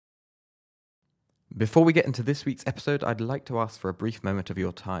Before we get into this week's episode, I'd like to ask for a brief moment of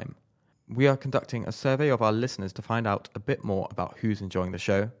your time. We are conducting a survey of our listeners to find out a bit more about who's enjoying the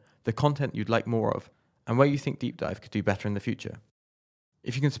show, the content you'd like more of, and where you think Deep Dive could do better in the future.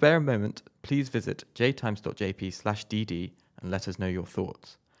 If you can spare a moment, please visit jtimes.jp/dd and let us know your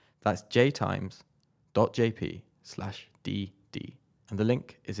thoughts. That's jtimes.jp/dd, and the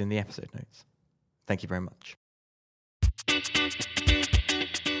link is in the episode notes. Thank you very much.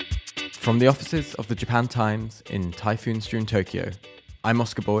 From the offices of the Japan Times in typhoon-strewn Tokyo, I'm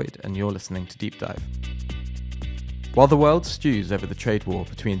Oscar Boyd, and you're listening to Deep Dive. While the world stews over the trade war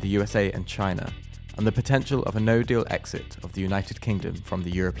between the USA and China, and the potential of a no-deal exit of the United Kingdom from the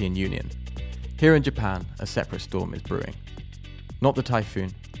European Union, here in Japan, a separate storm is brewing. Not the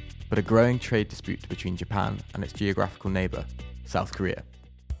typhoon, but a growing trade dispute between Japan and its geographical neighbour, South Korea.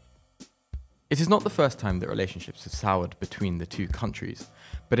 It is not the first time that relationships have soured between the two countries,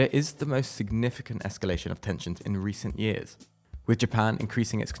 but it is the most significant escalation of tensions in recent years, with Japan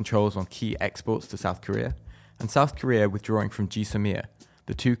increasing its controls on key exports to South Korea, and South Korea withdrawing from GSOMIA,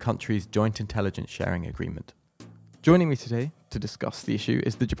 the two countries' joint intelligence sharing agreement. Joining me today to discuss the issue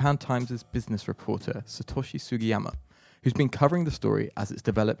is the Japan Times' business reporter Satoshi Sugiyama, who's been covering the story as it's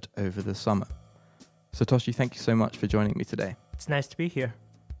developed over the summer. Satoshi, thank you so much for joining me today. It's nice to be here.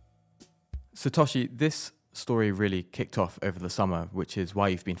 Satoshi, this story really kicked off over the summer, which is why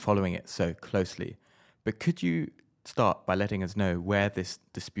you've been following it so closely. But could you start by letting us know where this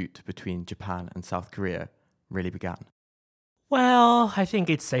dispute between Japan and South Korea really began? Well, I think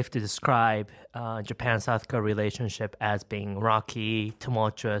it's safe to describe Japan-South Korea relationship as being rocky,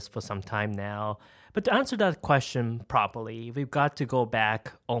 tumultuous for some time now. But to answer that question properly, we've got to go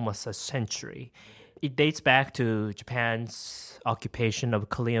back almost a century. It dates back to Japan's occupation of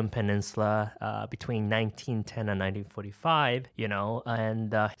Korean Peninsula between 1910 and 1945,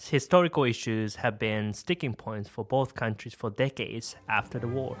 and historical issues have been sticking points for both countries for decades after the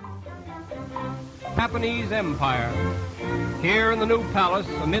war. Japanese Empire. Here in the new palace,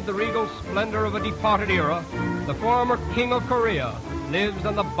 amid the regal splendor of a departed era, the former king of Korea lives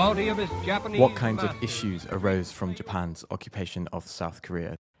on the bounty of his Japanese What kinds of masters. issues arose from Japan's occupation of South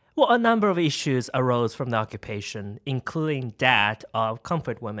Korea? Well, a number of issues arose from the occupation, including that of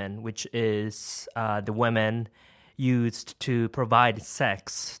comfort women, which is the women used to provide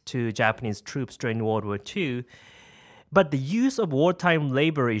sex to Japanese troops during World War II. But the use of wartime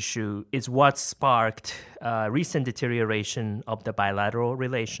labor issue is what sparked recent deterioration of the bilateral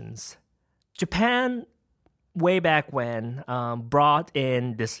relations. Japan, way back when, brought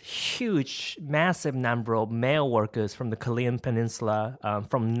in this huge, massive number of male workers from the Korean Peninsula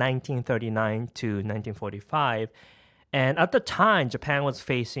from 1939 to 1945. And at the time, Japan was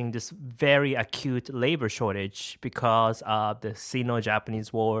facing this very acute labor shortage because of the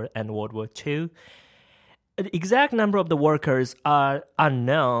Sino-Japanese War and World War II. The exact number of the workers are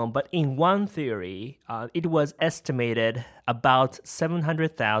unknown, but in one theory, it was estimated about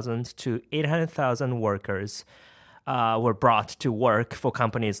 700,000 to 800,000 workers were brought to work for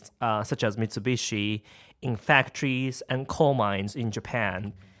companies such as Mitsubishi in factories and coal mines in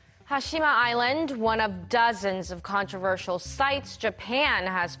Japan. Hashima Island, one of dozens of controversial sites Japan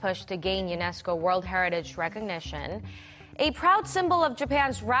has pushed to gain UNESCO World Heritage recognition. A proud symbol of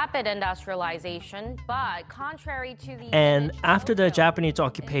Japan's rapid industrialization, but contrary to the... And after the Japanese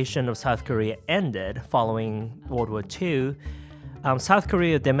occupation of South Korea ended following World War II, South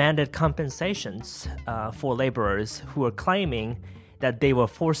Korea demanded compensations for laborers who were claiming that they were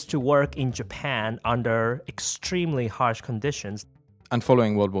forced to work in Japan under extremely harsh conditions. And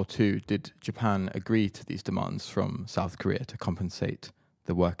following World War II, did Japan agree to these demands from South Korea to compensate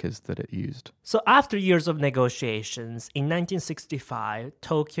the workers that it used? So after years of negotiations, in 1965,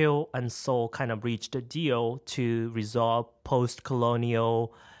 Tokyo and Seoul kind of reached a deal to resolve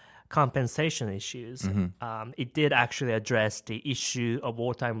post-colonial compensation issues. It did actually address the issue of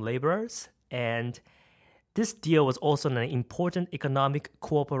wartime laborers, and this deal was also an important economic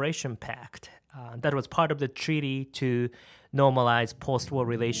cooperation pact that was part of the treaty to normalize post-war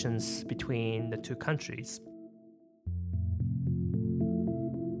relations between the two countries.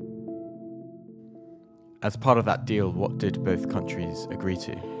 As part of that deal, what did both countries agree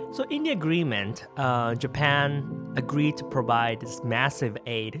to? So in the agreement, Japan agreed to provide this massive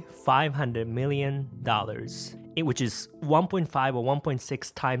aid, $500 million, which is 1.5 or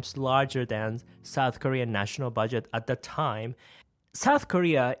 1.6 times larger than South Korean national budget at the time. South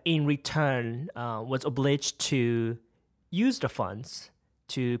Korea, in return, was obliged to use the funds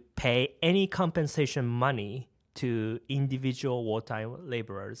to pay any compensation money to individual wartime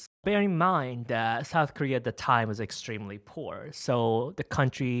laborers. Bear in mind that South Korea at the time was extremely poor, so the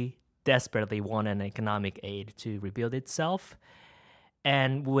country desperately wanted economic aid to rebuild itself.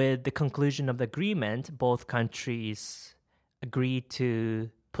 And with the conclusion of the agreement, both countries agreed to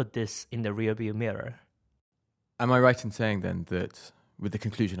put this in the rearview mirror. Am I right in saying then that with the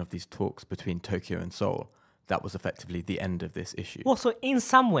conclusion of these talks between Tokyo and Seoul, that was effectively the end of this issue? Well, so in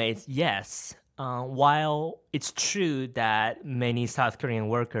some ways, yes. While it's true that many South Korean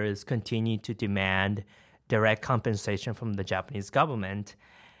workers continue to demand direct compensation from the Japanese government,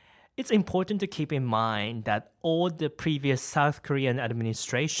 it's important to keep in mind that all the previous South Korean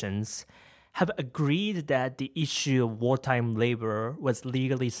administrations have agreed that the issue of wartime labor was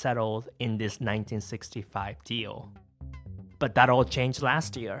legally settled in this 1965 deal. But that all changed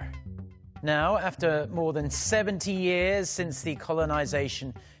last year. Now, after more than 70 years since the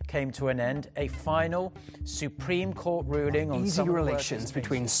colonization came to an end, a final Supreme Court ruling on easy relations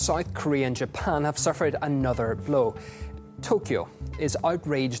between South Korea and Japan have suffered another blow. Tokyo is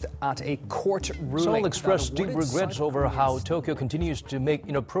outraged at a court ruling. Seoul expressed deep regrets over how Tokyo continues to make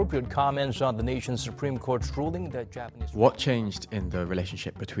inappropriate comments on the nation's Supreme Court's ruling that Japanese... What changed in the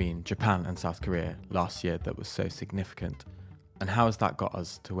relationship between Japan and South Korea last year that was so significant? And how has that got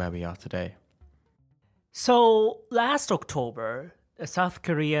us to where we are today? So last October, the South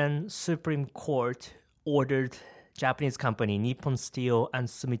Korean Supreme Court ordered Japanese company Nippon Steel and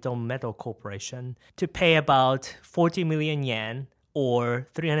Sumitomo Metal Corporation to pay about 40 million yen or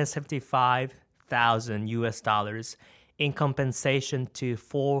 $375,000 US in compensation to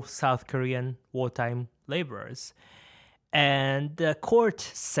 4 South Korean wartime laborers. And the court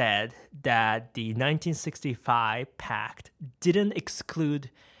said that the 1965 pact didn't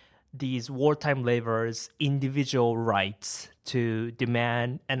exclude these wartime laborers' individual rights to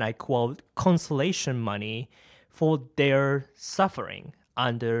demand, and I quote, consolation money for their suffering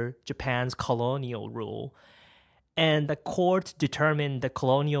under Japan's colonial rule. And the court determined the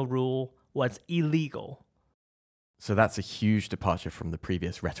colonial rule was illegal. So that's a huge departure from the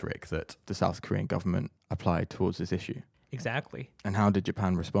previous rhetoric that the South Korean government applied towards this issue. Exactly. And how did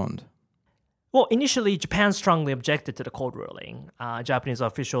Japan respond? Well, initially, Japan strongly objected to the court ruling. Japanese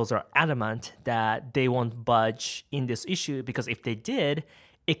officials are adamant that they won't budge in this issue because if they did,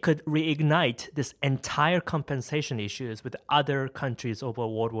 it could reignite this entire compensation issues with other countries over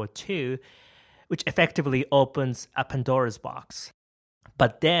World War II, which effectively opens a Pandora's box.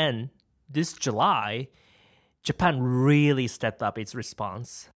 But then, this July, Japan really stepped up its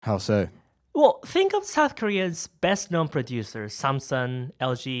response. How so? Well, think of South Korea's best-known producers, Samsung,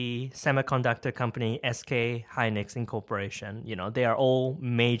 LG, semiconductor company SK Hynix Incorporation. You know, they are all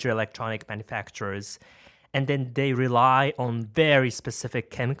major electronic manufacturers. And then they rely on very specific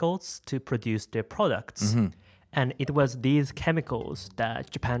chemicals to produce their products. Mm-hmm. And it was these chemicals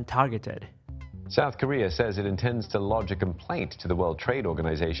that Japan targeted. South Korea says it intends to lodge a complaint to the World Trade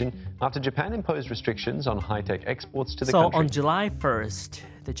Organization after Japan imposed restrictions on high-tech exports to the country. So on July 1st,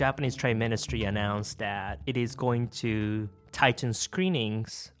 the Japanese Trade Ministry announced that it is going to tighten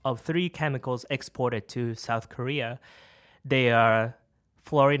screenings of 3 chemicals exported to South Korea. They are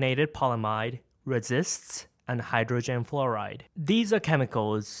fluorinated polyamide, resists, and hydrogen fluoride. These are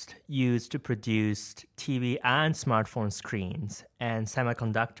chemicals used to produce TV and smartphone screens and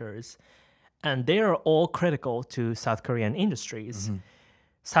semiconductors. And they are all critical to South Korean industries. Mm-hmm.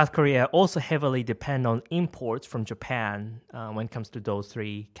 South Korea also heavily depends on imports from Japan when it comes to those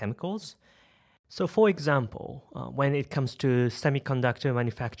 3 chemicals. So for example, when it comes to semiconductor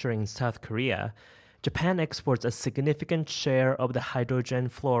manufacturing in South Korea, Japan exports a significant share of the hydrogen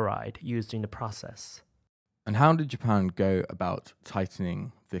fluoride used in the process. And how did Japan go about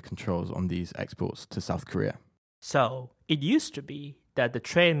tightening the controls on these exports to South Korea? So it used to be that the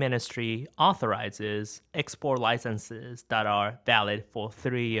Trade Ministry authorizes export licenses that are valid for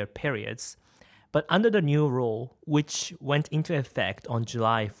 3-year periods. But under the new rule, which went into effect on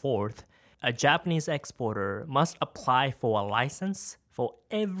July 4th, a Japanese exporter must apply for a license for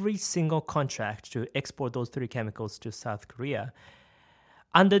every single contract to export those 3 chemicals to South Korea.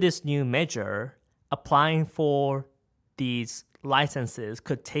 Under this new measure, applying for these licenses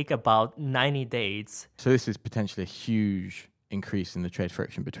could take about 90 days. So this is potentially a huge increase in the trade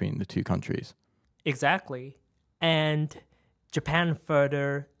friction between the 2 countries. Exactly. And Japan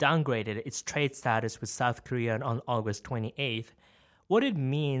further downgraded its trade status with South Korea on August 28th. What it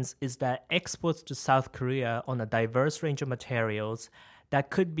means is that exports to South Korea on a diverse range of materials that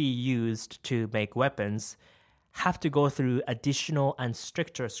could be used to make weapons have to go through additional and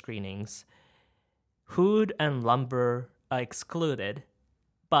stricter screenings. Wood and lumber are excluded,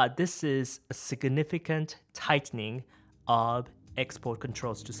 but this is a significant tightening of export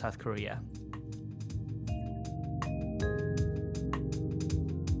controls to South Korea.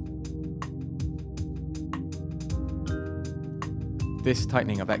 This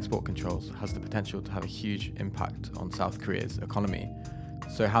tightening of export controls has the potential to have a huge impact on South Korea's economy.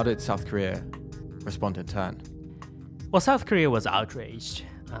 So how did South Korea respond in turn? Well, South Korea was outraged.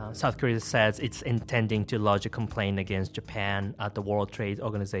 South Korea says it's intending to lodge a complaint against Japan at the World Trade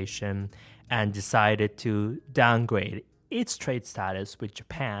Organization and decided to downgrade its trade status with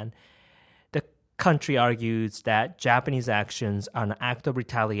Japan. The country argues that Japanese actions are an act of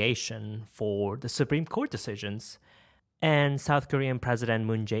retaliation for the Supreme Court decisions. And South Korean President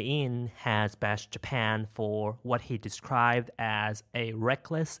Moon Jae-in has bashed Japan for what he described as a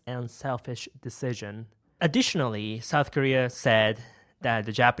reckless and selfish decision. Additionally, South Korea said that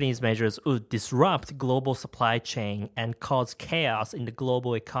the Japanese measures would disrupt global supply chain and cause chaos in the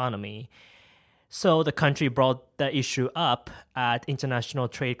global economy. So the country brought the issue up at international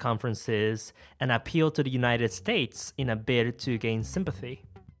trade conferences and appealed to the United States in a bid to gain sympathy.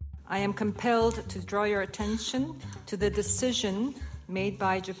 I am compelled to draw your attention to the decision made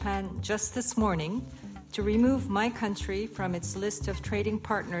by Japan just this morning to remove my country from its list of trading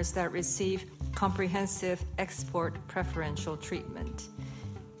partners that receive comprehensive export preferential treatment,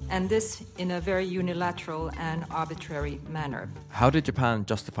 and this in a very unilateral and arbitrary manner. How did Japan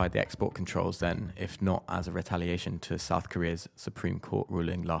justify the export controls then, if not as a retaliation to South Korea's Supreme Court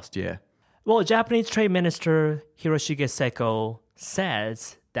ruling last year? Well, Japanese Trade Minister Hiroshige Seko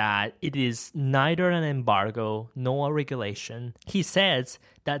says that it is neither an embargo nor a regulation. He says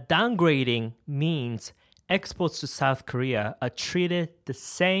that downgrading means exports to South Korea are treated the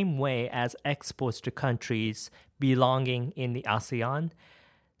same way as exports to countries belonging in the ASEAN.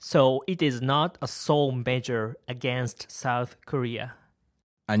 So it is not a sole measure against South Korea.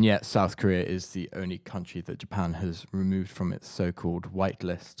 And yet South Korea is the only country that Japan has removed from its so-called white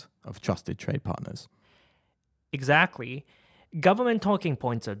list of trusted trade partners. Exactly. Government talking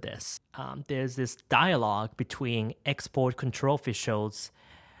points are this. There's this dialogue between export control officials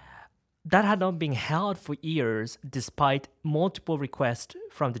that had not been held for years despite multiple requests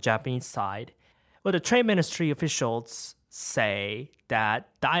from the Japanese side. Well, the Trade Ministry officials say that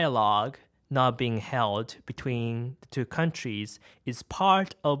dialogue not being held between the two countries is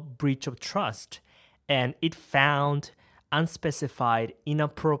part of breach of trust, and it found unspecified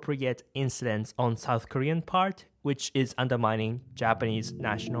inappropriate incidents on South Korean part, which is undermining Japanese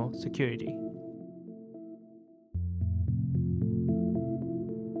national security.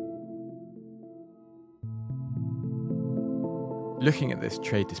 Looking at this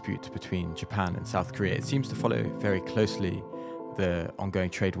trade dispute between Japan and South Korea, it seems to follow very closely the ongoing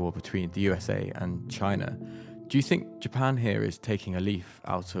trade war between the USA and China. Do you think Japan here is taking a leaf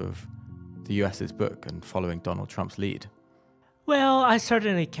out of the US's book and following Donald Trump's lead? Well, I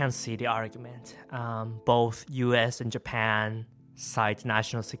certainly can see the argument. Both US and Japan cite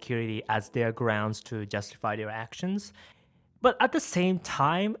national security as their grounds to justify their actions. But at the same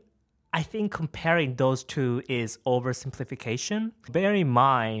time, I think comparing those two is oversimplification. Bear in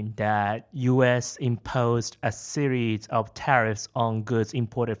mind that US imposed a series of tariffs on goods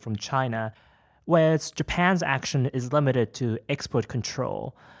imported from China, whereas Japan's action is limited to export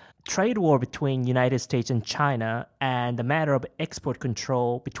control. Trade war between United States and China and the matter of export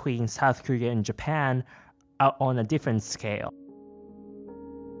control between South Korea and Japan are on a different scale.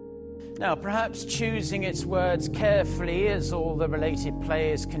 Now, perhaps choosing its words carefully as all the related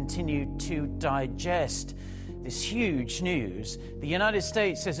players continue to digest this huge news, the United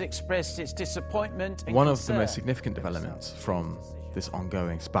States has expressed its disappointment and One of the most significant developments from this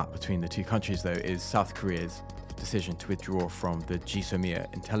ongoing spat between the two countries, though, is South Korea's decision to withdraw from the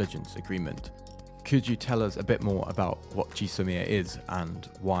GSOMIA intelligence agreement. Could you tell us a bit more about what GSOMIA is and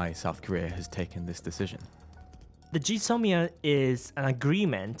why South Korea has taken this decision? The GSOMIA is an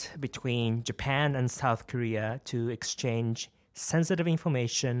agreement between Japan and South Korea to exchange sensitive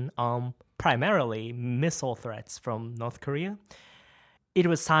information on primarily missile threats from North Korea. It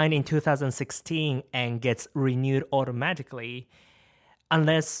was signed in 2016 and gets renewed automatically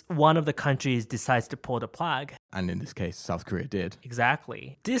unless one of the countries decides to pull the plug. And in this case, South Korea did.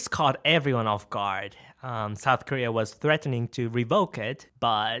 Exactly. This caught everyone off guard. South Korea was threatening to revoke it,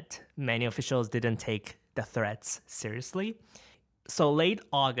 but many officials didn't take the threats seriously. So late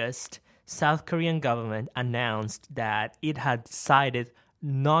August, South Korean government announced that it had decided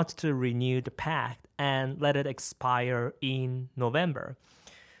not to renew the pact and let it expire in November.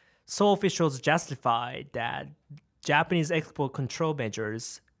 So officials justified that Japanese export control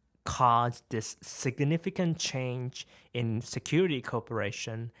measures caused this significant change in security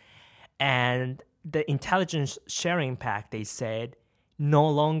cooperation, and the intelligence sharing pact, they said, no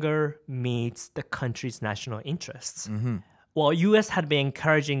longer meets the country's national interests. Well, U.S. had been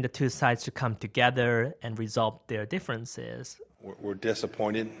encouraging the two sides to come together and resolve their differences We're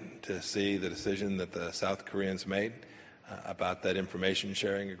disappointed to see the decision that the South Koreans made about that information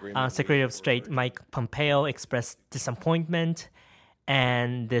sharing agreement. Secretary of State Mike Pompeo expressed disappointment,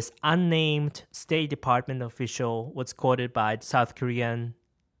 and this unnamed State Department official was quoted by the South Korean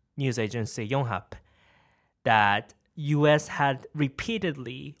news agency Yonhap that U.S. had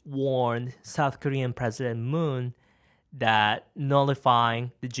repeatedly warned South Korean President Moon that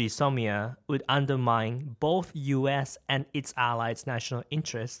nullifying the GSOMIA would undermine both U.S. and its allies' national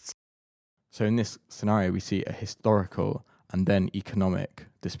interests. So in this scenario, we see a historical and then economic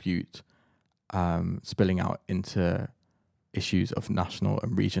dispute spilling out into issues of national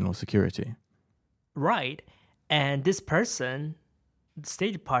and regional security. Right. And this person, the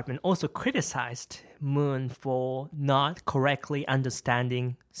State Department, also criticized Moon for not correctly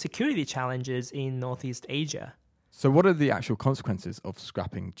understanding security challenges in Northeast Asia. So what are the actual consequences of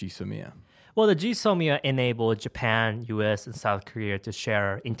scrapping GSOMIA? Well, the GSOMIA enabled Japan, US, and South Korea to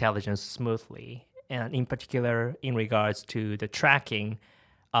share intelligence smoothly, and in particular in regards to the tracking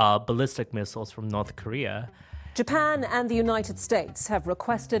of ballistic missiles from North Korea. Japan and the United States have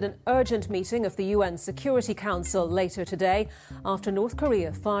requested an urgent meeting of the UN Security Council later today after North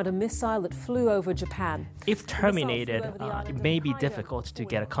Korea fired a missile that flew over Japan. If terminated, it may be difficult to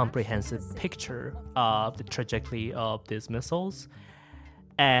get a comprehensive picture of the trajectory of these missiles.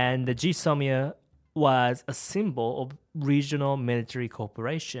 And the GSOMIA was a symbol of regional military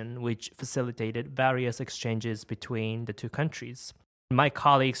cooperation, which facilitated various exchanges between the two countries. My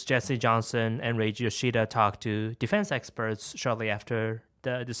colleagues Jesse Johnson and Reiji Yoshida talked to defense experts shortly after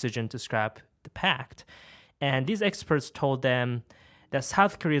the decision to scrap the pact. And these experts told them that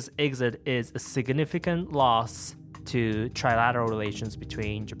South Korea's exit is a significant loss to trilateral relations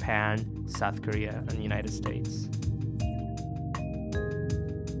between Japan, South Korea, and the United States.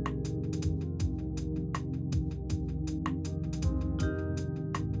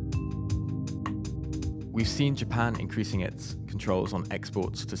 We've seen Japan increasing its controls on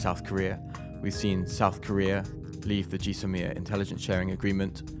exports to South Korea. We've seen South Korea leave the GSOMIA intelligence sharing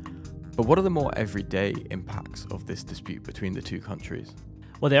agreement. But what are the more everyday impacts of this dispute between the two countries?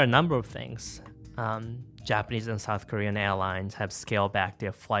 Well, there are a number of things. Japanese and South Korean airlines have scaled back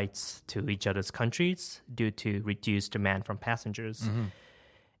their flights to each other's countries due to reduced demand from passengers. Mm-hmm.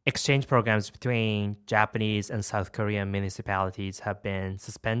 Exchange programs between Japanese and South Korean municipalities have been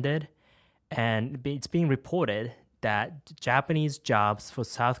suspended. And it's being reported that Japanese jobs for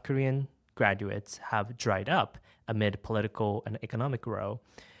South Korean graduates have dried up amid political and economic row.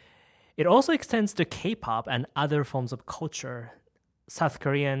 It also extends to K-pop and other forms of culture. South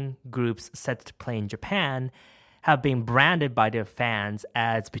Korean groups set to play in Japan have been branded by their fans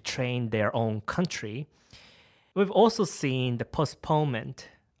as betraying their own country. We've also seen the postponement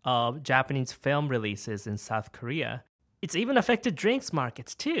of Japanese film releases in South Korea. It's even affected drinks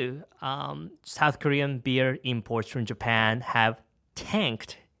markets too. South Korean beer imports from Japan have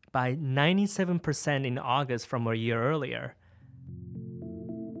tanked by 97% in August from a year earlier.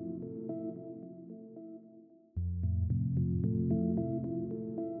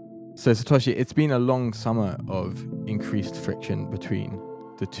 So Satoshi, it's been a long summer of increased friction between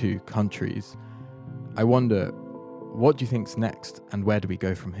the two countries. I wonder, what do you think's next and where do we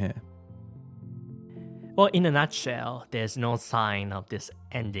go from here? Well, in a nutshell, there's no sign of this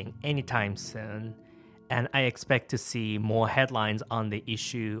ending anytime soon, and I expect to see more headlines on the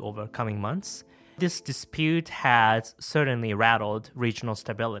issue over coming months. This dispute has certainly rattled regional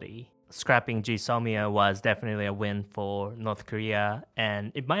stability. Scrapping GSOMIA was definitely a win for North Korea,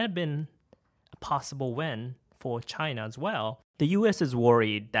 and it might have been a possible win for China as well. The US is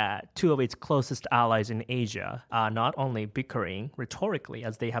worried that two of its closest allies in Asia are not only bickering rhetorically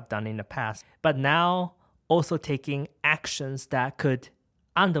as they have done in the past, but now also taking actions that could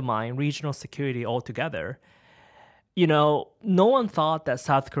undermine regional security altogether. You know, no one thought that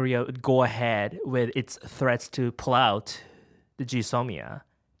South Korea would go ahead with its threats to pull out the GSOMIA.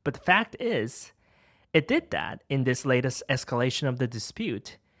 But the fact is, it did that in this latest escalation of the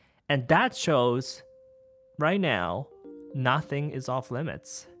dispute. And that shows, right now, nothing is off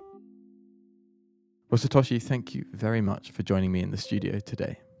limits. Well, Satoshi, thank you very much for joining me in the studio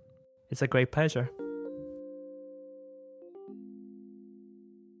today. It's a great pleasure.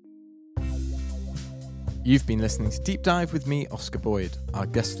 You've been listening to Deep Dive with me, Oscar Boyd. Our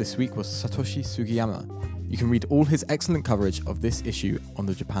guest this week was Satoshi Sugiyama. You can read all his excellent coverage of this issue on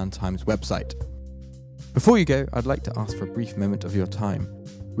the Japan Times website. Before you go, I'd like to ask for a brief moment of your time.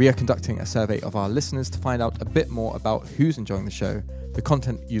 We are conducting a survey of our listeners to find out a bit more about who's enjoying the show, the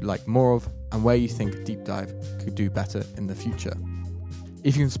content you'd like more of, and where you think Deep Dive could do better in the future.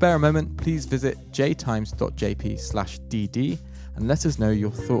 If you can spare a moment, please visit jtimes.jp/dd and let us know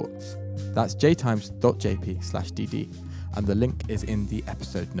your thoughts. That's jtimes.jp/dd, and the link is in the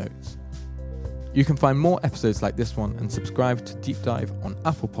episode notes. You can find more episodes like this one and subscribe to Deep Dive on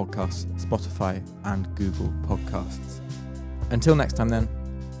Apple Podcasts, Spotify, and Google Podcasts. Until next time then,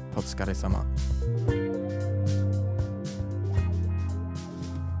 Podskare sama.